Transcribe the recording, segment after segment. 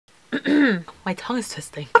My tongue is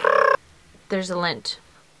twisting. There's a lint.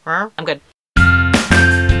 I'm good.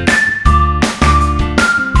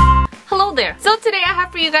 Hello there. So today I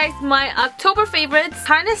have for you guys my October favorites.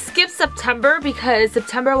 Kind of skipped September because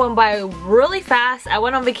September went by really fast. I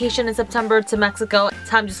went on vacation in September to Mexico.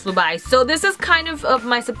 Time just flew by. So this is kind of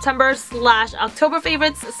my September / October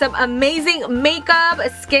favorites. Some amazing makeup,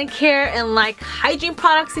 skincare, and like hygiene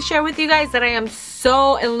products to share with you guys that I am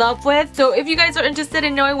so in love with. So if you guys are interested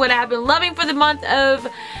in knowing what I have been loving for the month of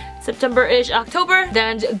September-ish, October,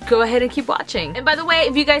 then go ahead and keep watching. And by the way,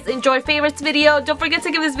 if you guys enjoy favorites video, don't forget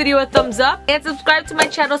to give this video a thumbs up and subscribe to my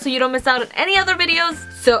channel so you don't miss out on any other videos.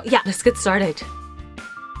 So yeah, let's get started.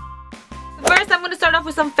 First, I'm going to start off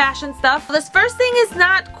with some fashion stuff. This first thing is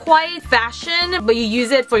not quite fashion, but you use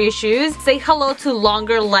it for your shoes. Say hello to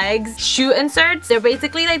longer legs shoe inserts. They're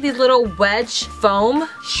basically like these little wedge foam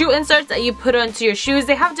shoe inserts that you put onto your shoes.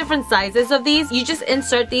 They have different sizes of these. You just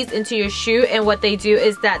insert these into your shoe, and what they do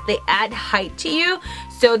is that they add height to you.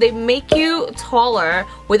 So they make you taller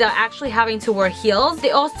without actually having to wear heels.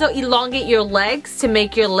 They also elongate your legs to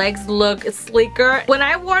make your legs look sleeker. When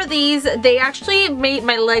I wore these, they actually made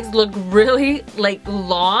my legs look really like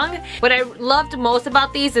long. What I loved most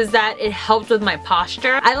about these is that it helped with my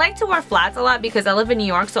posture. I like to wear flats a lot because I live in New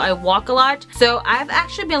York, so I walk a lot. So I've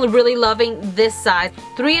actually been really loving this size,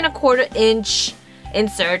 3¼ inch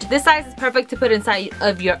insert. This size is perfect to put inside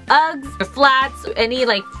of your Uggs, your flats, any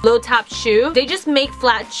like low top shoe. They just make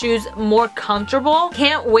flat shoes more comfortable.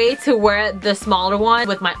 Can't wait to wear the smaller one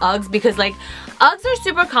with my Uggs because like Uggs are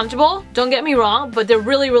super comfortable, don't get me wrong, but they're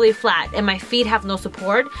really flat and my feet have no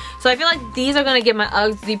support. So I feel like these are gonna give my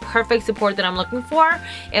Uggs the perfect support that I'm looking for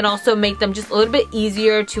and also make them just a little bit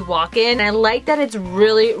easier to walk in. And I like that it's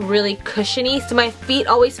really cushiony, so my feet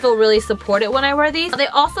always feel really supported when I wear these. They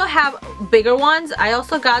also have bigger ones. I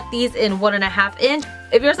also got these in 1½ inch.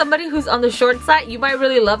 If you're somebody who's on the short side, you might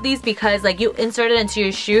really love these because like you insert it into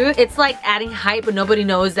your shoe. It's like adding height, but nobody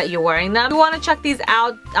knows that you're wearing them. If you want to check these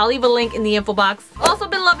out, I'll leave a link in the info box. Also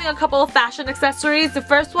been loving a couple of fashion accessories. The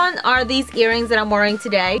first one are these earrings that I'm wearing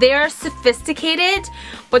today. They are sophisticated,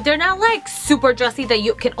 but they're not like super dressy that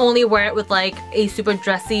you can only wear it with like a super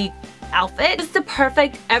dressy outfit. It's the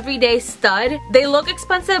perfect everyday stud. They look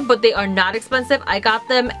expensive, but they are not expensive. I got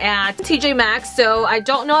them at TJ Maxx, so I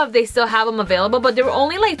don't know if they still have them available, but they were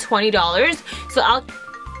only like $20. So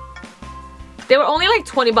they were only like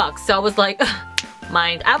 20 bucks. So I was like,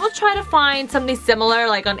 mind. I will try to find something similar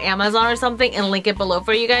like on Amazon or something and link it below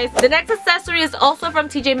for you guys. The next accessory is also from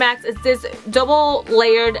TJ Maxx. It's this double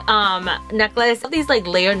layered necklace. These like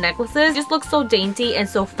layered necklaces just look so dainty and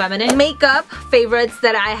so feminine. Makeup favorites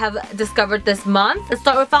that I have discovered this month. Let's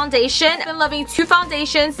start with foundation. I've been loving 2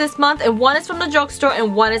 foundations this month, and one is from the drugstore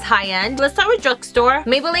and one is high-end. Let's start with drugstore.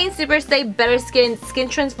 Maybelline Super Stay Better Skin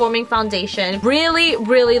Transforming Foundation.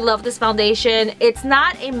 Really love this foundation. It's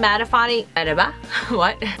not a mattifying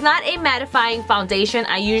what? It's not a mattifying foundation.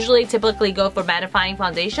 I usually typically go for mattifying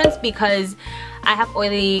foundations because I have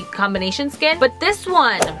oily combination skin, but this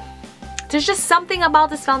one, there's just something about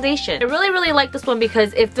this foundation. I really like this one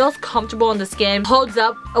because it feels comfortable on the skin, holds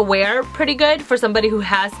up wear pretty good for somebody who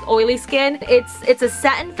has oily skin. It's a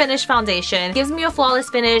satin finish foundation, gives me a flawless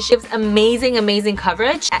finish, gives amazing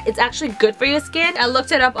coverage. It's actually good for your skin. I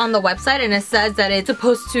looked it up on the website and it says that it's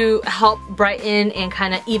supposed to help brighten and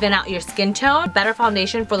kind of even out your skin tone. Better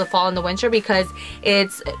foundation for the fall and the winter because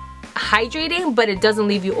it's hydrating but it doesn't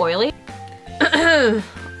leave you oily. I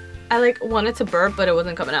like wanted to burp but it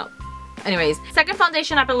wasn't coming out. Anyways, second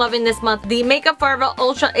foundation I've been loving this month, the Makeup Forever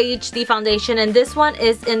Ultra HD foundation, and this one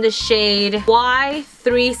is in the shade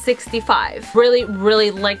Y365.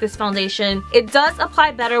 Really like this foundation. It does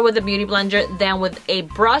apply better with a beauty blender than with a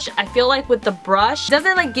brush. I feel like with the brush, it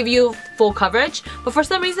doesn't like give you full coverage, but for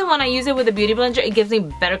some reason when I use it with a beauty blender, it gives me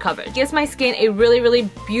better coverage. It gives my skin a really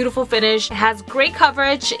beautiful finish. It has great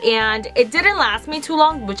coverage and it didn't last me too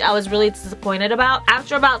long, which I was really disappointed about.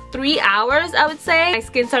 After about 3 hours, I would say, my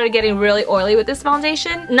skin started getting really oily with this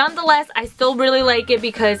foundation. Nonetheless, I still really like it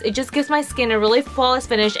because it just gives my skin a really flawless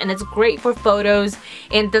finish and it's great for photos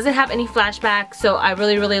and doesn't have any flashback, so I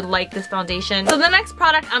really like this foundation. So the next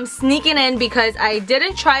product I'm sneaking in because I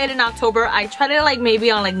didn't try it in October. I tried it like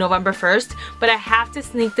maybe on like November 1st, but I have to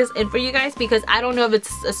sneak this in for you guys because I don't know if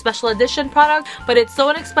it's a special edition product, but it's so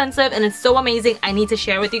inexpensive and it's so amazing. I need to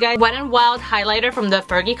share with you guys. Wet n Wild highlighter from the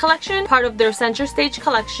Fergie collection, part of their Center Stage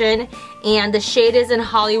collection, and the shade is in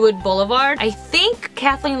Hollywood Boulevard. I think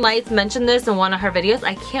Kathleen Lights mentioned this in one of her videos.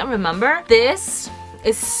 I can't remember. This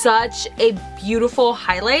is such a beautiful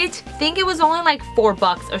highlight. I think it was only like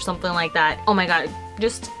 $4 or something like that. Oh my god,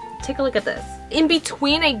 just take a look at this. in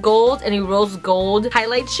between a gold and a rose gold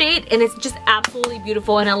highlight shade, and it's just absolutely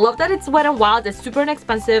beautiful. And I love that it's Wet n Wild. It's super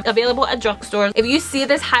inexpensive, available at drugstores. If you see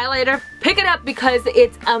this highlighter, pick it up because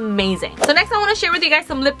it's amazing. So next I want to share with you guys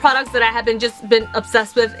some lip products that I have been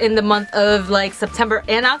obsessed with in the month of like September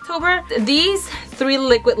and October. These 3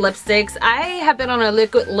 liquid lipsticks. I have been on a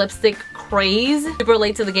liquid lipstick craze, super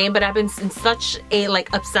late to the game, but I've been in such a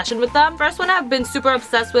like obsession with them. First one I've been super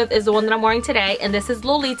obsessed with is the one that I'm wearing today, and this is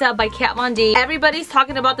Lolita by Kat Von D. Everybody's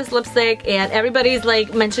talking about this lipstick and everybody's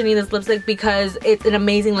like mentioning this lipstick because it's an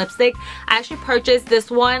amazing lipstick. I actually purchased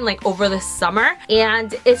this one like over the summer,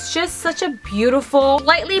 and it's just such a beautiful,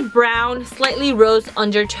 slightly brown, slightly rose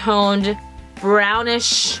undertoned,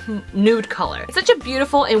 brownish nude color. It's such a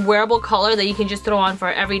beautiful and wearable color that you can just throw on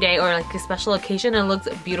for every day or like a special occasion, and it looks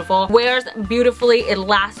beautiful. Wears beautifully, it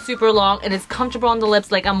lasts super long, and it's comfortable on the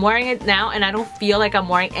lips. Like I'm wearing it now and I don't feel like I'm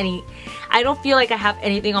wearing any, I don't feel like I have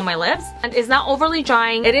anything on my lips, and it's not overly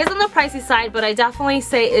drying. It is on the pricey side, but I definitely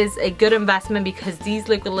say is a good investment because these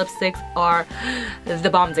liquid lipsticks are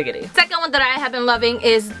the bomb diggity. Second one that I have been loving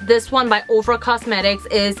is this one by Ofra Cosmetics.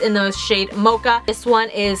 Is in the shade Mocha. This one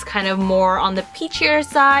is kind of more on the peachier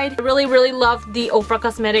side. I really love the Ofra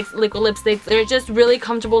Cosmetics liquid lipsticks. They're just really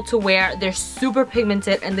comfortable to wear. They're super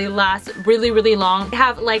pigmented and they last really long. They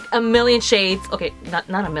have like a million shades. Okay, not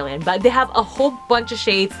a million, but they have a whole bunch of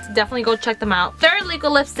shades. Definitely go check them out. Third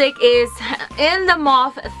liquid lipstick is in the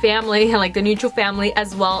mauve family, like the neutral family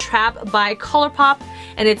as well. Trap by ColourPop,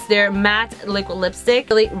 and it's their matte liquid lipstick.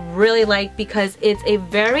 Really like because it's a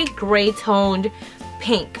very gray toned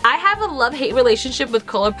pink. I have a love-hate relationship with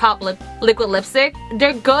ColourPop liquid lipstick.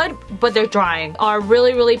 They're good, but they're drying. Are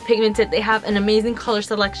really pigmented. They have an amazing color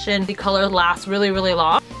selection. The color lasts really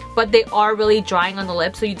long, but they are really drying on the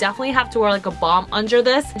lips, so you definitely have to wear like a balm under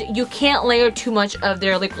this. You can't layer too much of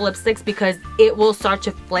their liquid lipsticks because it will start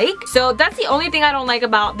to flake. So that's the only thing I don't like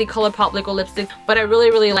about the ColourPop liquid lipstick, but I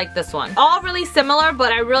really like this one. All really similar,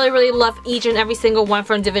 but I really love each and every single one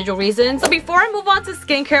for individual reasons. So before I move on to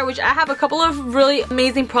skincare, which I have a couple of really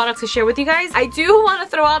amazing products to share with you guys, I do want to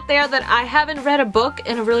throw out there that I haven't read a book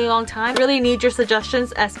in a really long time. I really need your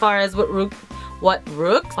suggestions as far as what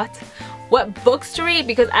books to read,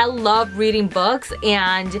 because I love reading books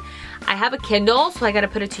and I have a Kindle, so I gotta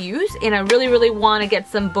put it to use, and I really want to get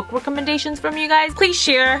some book recommendations from you guys. Please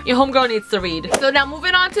share. Your homegirl needs to read. So now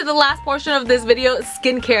moving on to the last portion of this video,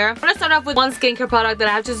 skincare. I'm gonna start off with one skincare product that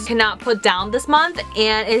I just cannot put down this month,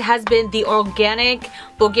 and it has been the organic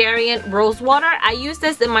Bulgarian rose water. I used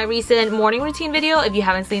this in my recent morning routine video. If you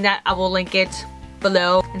haven't seen that, I will link it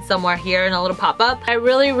below and somewhere here in a little pop-up. I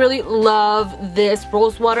really love this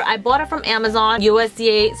rose water. I bought it from Amazon,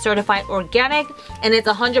 USDA certified organic, and it's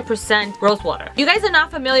 100% rose water. If you guys are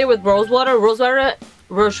not familiar with rose water, my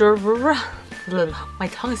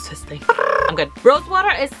tongue is twisting. I'm good. Rose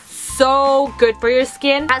water is so good for your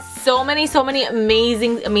skin. It has so many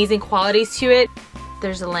amazing qualities to it.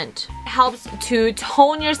 There's a lint. It helps to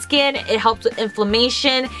tone your skin. It helps with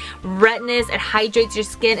inflammation, redness. It hydrates your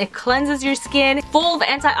skin. It cleanses your skin. Full of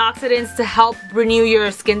antioxidants to help renew your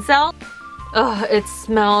skin cells. Oh, it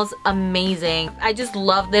smells amazing. I just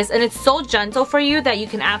love this, and it's so gentle for you that you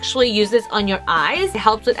can actually use this on your eyes. It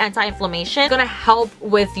helps with anti-inflammation. It's gonna help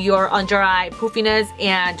with your under eye poofiness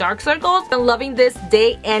and dark circles. I'm loving this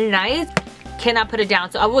day and night. Cannot put it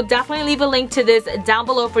down. So I will definitely leave a link to this down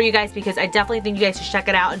below for you guys because I definitely think you guys should check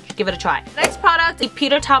it out and give it a try. Next product, the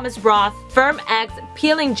Peter Thomas Roth Firm X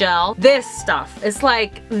Peeling Gel. This stuff is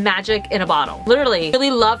like magic in a bottle. Literally,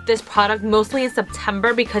 really loved this product mostly in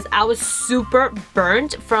September because I was super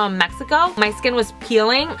burnt from Mexico. My skin was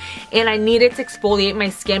peeling and I needed to exfoliate my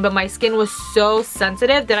skin, but my skin was so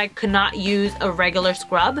sensitive that I could not use a regular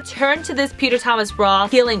scrub. Turn to this Peter Thomas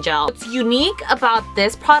Roth Peeling Gel. What's unique about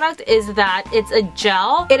this product is that it's a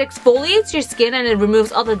gel. It exfoliates your skin and it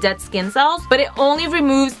removes all the dead skin cells, but it only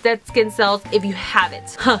removes dead skin cells if you have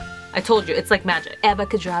it. Huh, I told you, it's like magic.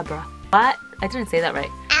 Abracadabra. What? I didn't say that right.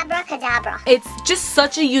 Abracadabra. It's just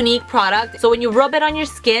such a unique product. So when you rub it on your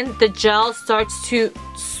skin, the gel starts to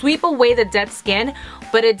sweep away the dead skin,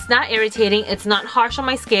 but it's not irritating, it's not harsh on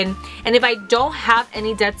my skin, and if I don't have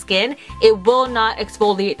any dead skin, it will not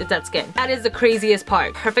exfoliate the dead skin. That is the craziest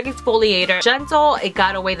part. Perfect exfoliator, gentle, it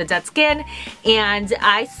got away the dead skin, and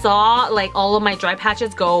I saw like all of my dry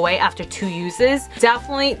patches go away after 2 uses.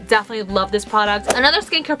 Definitely love this product. Another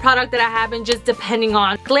skincare product that I have been just depending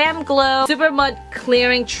on, Glam Glow Super Mud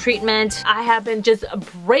Clearing Treatment. I have been just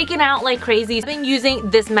breaking out like crazy. I've been using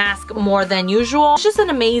this mask more than usual. It's just an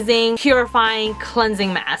amazing, purifying, cleansing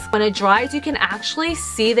mask. When it dries, you can actually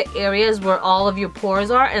see the areas where all of your pores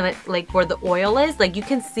are and like where the oil is. Like you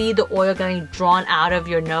can see the oil getting drawn out of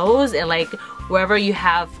your nose and like wherever you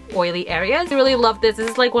have oily areas. I really love this. This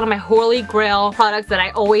is like one of my holy grail products that I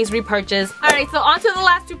always repurchase. Alright, so on to the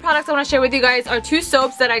last two products I want to share with you guys are two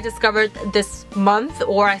soaps that I discovered this month,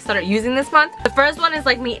 or I started using this month. The first one is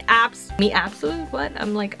like me absolute what?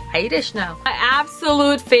 I'm like Irish now. My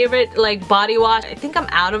absolute favorite like body wash. I think I'm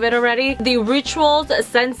out of it already. The Rituals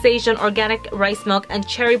Sensation Organic Rice Milk and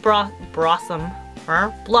Cherry Blossom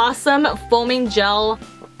Foaming Gel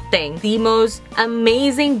thing. The most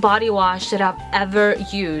amazing body wash that I've ever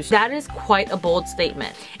used. That is quite a bold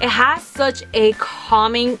statement. It has such a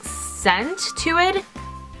calming scent to it.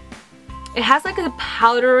 It has like a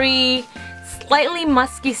powdery, slightly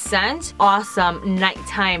musky scent. Awesome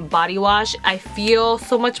nighttime body wash. I feel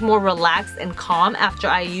so much more relaxed and calm after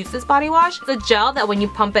I use this body wash. It's a gel that when you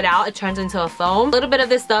pump it out, it turns into a foam. A little bit of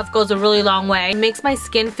this stuff goes a really long way. It makes my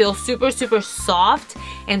skin feel super soft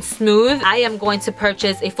and smooth. I am going to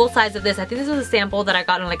purchase a full size of this. I think this was a sample that I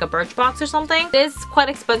got in like a Birchbox or something. This quite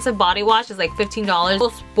expensive body wash is like $15.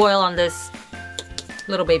 We'll spoil on this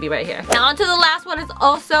little baby right here. Now on to the last one. Is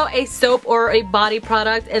also a soap or a body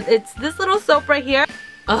product, and it's this little soap right here.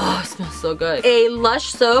 Oh, it smells so good. A Lush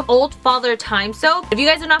soap, Old Father Time soap. If you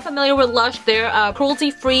guys are not familiar with Lush, they're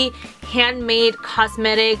cruelty-free handmade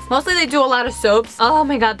cosmetics. Mostly they do a lot of soaps. Oh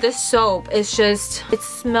my god, this soap is just, it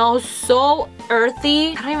smells so earthy.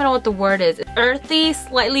 I don't even know what the word is. Earthy,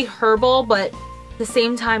 slightly herbal, but at the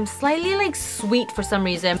same time slightly like sweet for some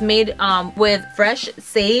reason. Made with fresh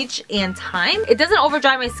sage and thyme. It doesn't over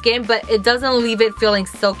dry my skin, but it doesn't leave it feeling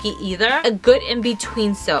silky either. A good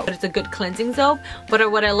in-between soap. But it's a good cleansing soap.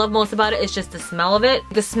 But what I love most about it is just the smell of it.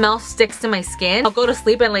 The smell sticks to my skin. I'll go to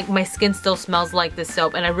sleep and like my skin still smells like this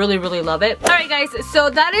soap, and I really love it. Alright guys,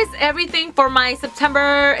 so that is everything for my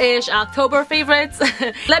September-ish October favorites.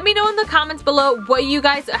 Let me know in the comments below what you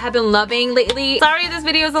guys have been loving lately. Sorry this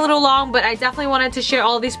video is a little long, but I definitely wanted to share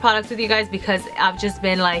all these products with you guys because I've just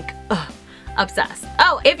been like obsessed.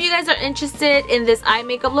 Oh, if you guys are interested in this eye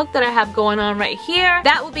makeup look that I have going on right here,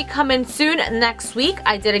 that will be coming soon next week.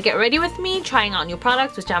 I did a get ready with me trying out new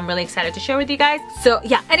products, which I'm really excited to share with you guys. So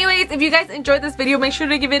yeah, anyways, if you guys enjoyed this video, make sure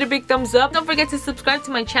to give it a big thumbs up. Don't forget to subscribe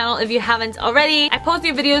to my channel if you haven't already. I post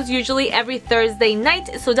new videos usually every Thursday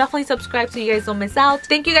night, so definitely subscribe so you guys don't miss out.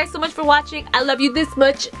 Thank you guys so much for watching. I love you this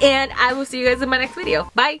much, and I will see you guys in my next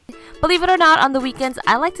video. Bye! Believe it or not, on the weekends,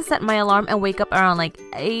 I like to set my alarm and wake up around like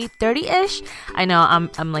 8:30-ish. I know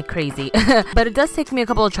I'm like crazy, but it does take me a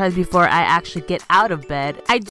couple of tries before I actually get out of bed. I